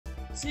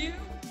2,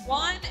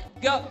 1,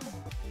 go.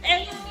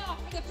 And we're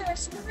off for the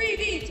first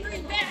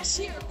 3v3 match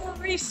here for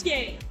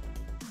REEFSCAPE.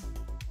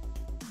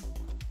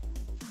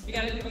 We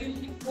got a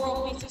few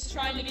coral pieces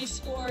trying to be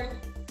scored.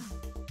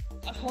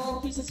 A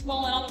coral piece is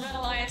falling on the Red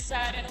Alliance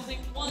side, and only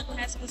one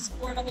has been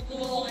scored on the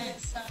Blue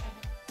Alliance side.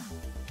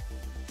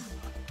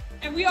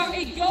 And we are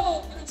a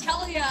go for the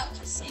Telia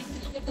to see if we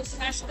can get this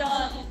match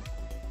done.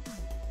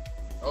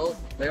 Oh,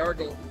 they are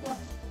going.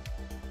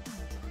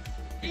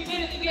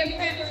 Immediately we have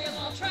Cranberry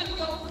along, trying to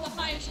go for the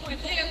highest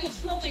point. They are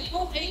controlling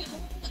both a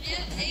coral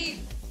and a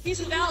piece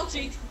of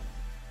algae.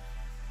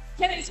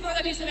 Can they score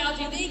that piece of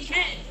algae? They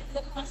can.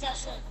 The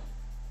processor.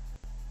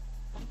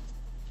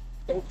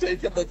 Don't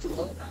take it, let's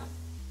go.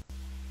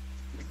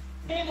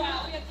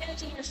 Meanwhile, we have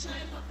Kettering trying to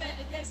defend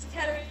against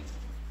Kettering.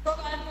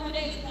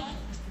 Robotics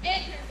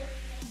and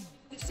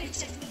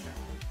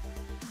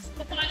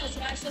the finals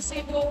match. Let's see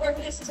if it will work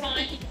this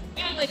time.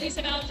 Finally, piece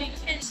of algae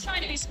is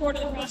trying to be scored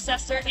to the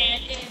processor,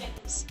 and it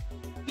is.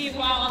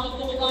 Meanwhile, on the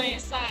Blue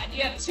Alliance side,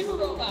 you have two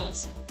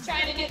robots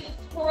trying to get the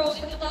coral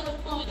into level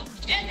 1,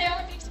 and they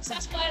are being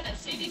successful at it.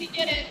 See if you can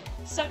get it.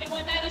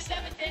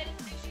 7197 did.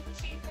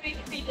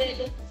 63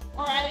 did.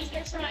 Or at least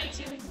they're trying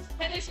to.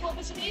 Can they score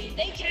this lead?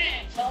 They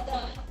can. Well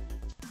done.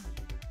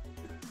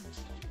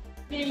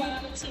 Meanwhile,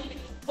 I'm seeing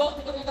both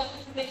of the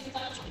robots make the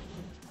match.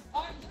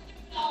 Are doing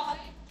it all right.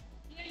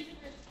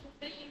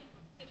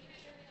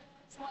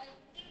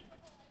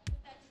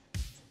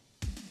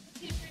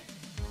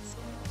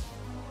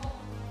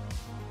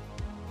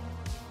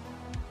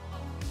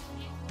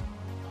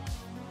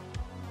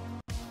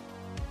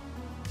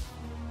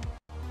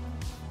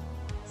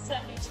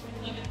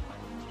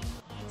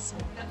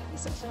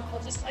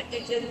 Just like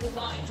they did in the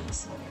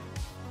lines.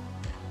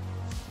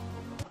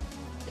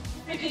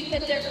 Maybe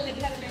get there when they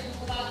had a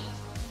miracle about.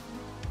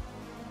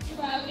 You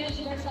have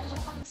engineers that will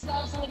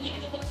themselves on the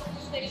end of the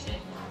first station.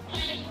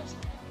 And of course,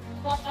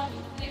 walk out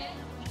of the end.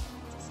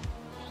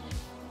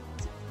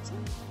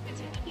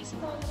 It's a piece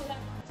of road for that.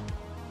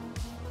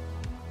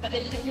 But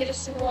they didn't get a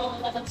score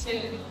on level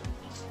 2.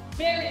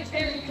 Very,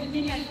 very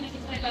convenient to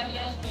play by the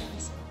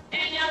Elfers.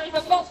 And now we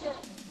have both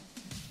girls.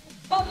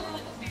 Both are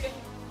on the field.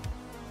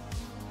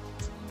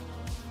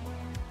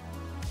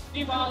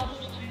 Meanwhile, on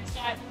the Alliance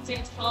side,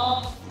 it's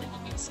tall,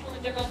 and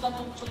scored their own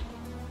level 1.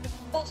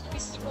 Both of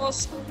these scores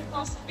scored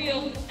across the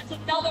field, and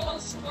another one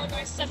scored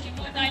by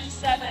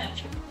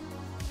 7197.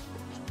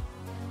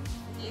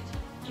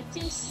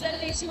 Team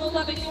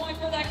 72-11 going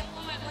for that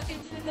climb,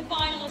 looking through the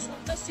finals.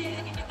 Let's see if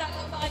they can get that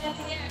robot in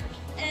the air.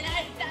 And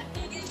as that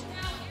thing is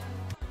now here,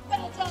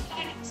 well done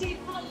by Team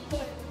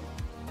Hollywood.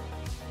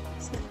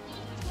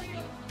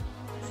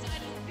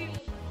 Side of the field,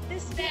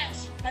 this match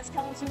has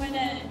come to an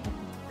end.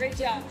 Great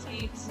job,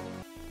 teams.